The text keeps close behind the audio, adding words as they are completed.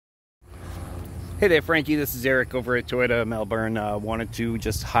Hey there, Frankie. This is Eric over at Toyota of Melbourne. Wanted to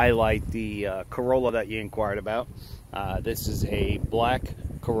just highlight the Corolla that you inquired about. This is a black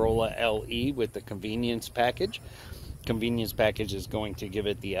Corolla LE with the convenience package. Convenience package is going to give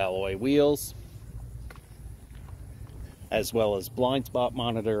it the alloy wheels, as well as blind spot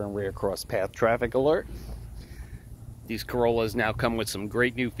monitor and rear cross path traffic alert. These Corollas now come with some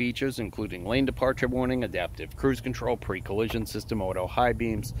great new features, including lane departure warning, adaptive cruise control, pre-collision system, auto high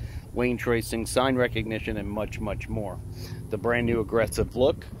beams, lane tracing, sign recognition, and much, much more. The brand new aggressive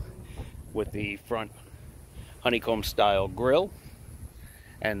look with the front honeycomb style grille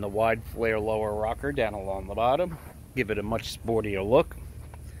and the wide flare lower rocker down along the bottom give it a much sportier look,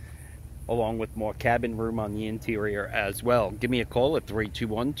 along with more cabin room on the interior as well. Give me a call at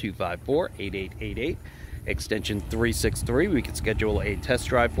 321-254-8888. extension 363. We can schedule a test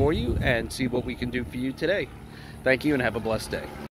drive for you and see what we can do for you today. Thank you and have a blessed day.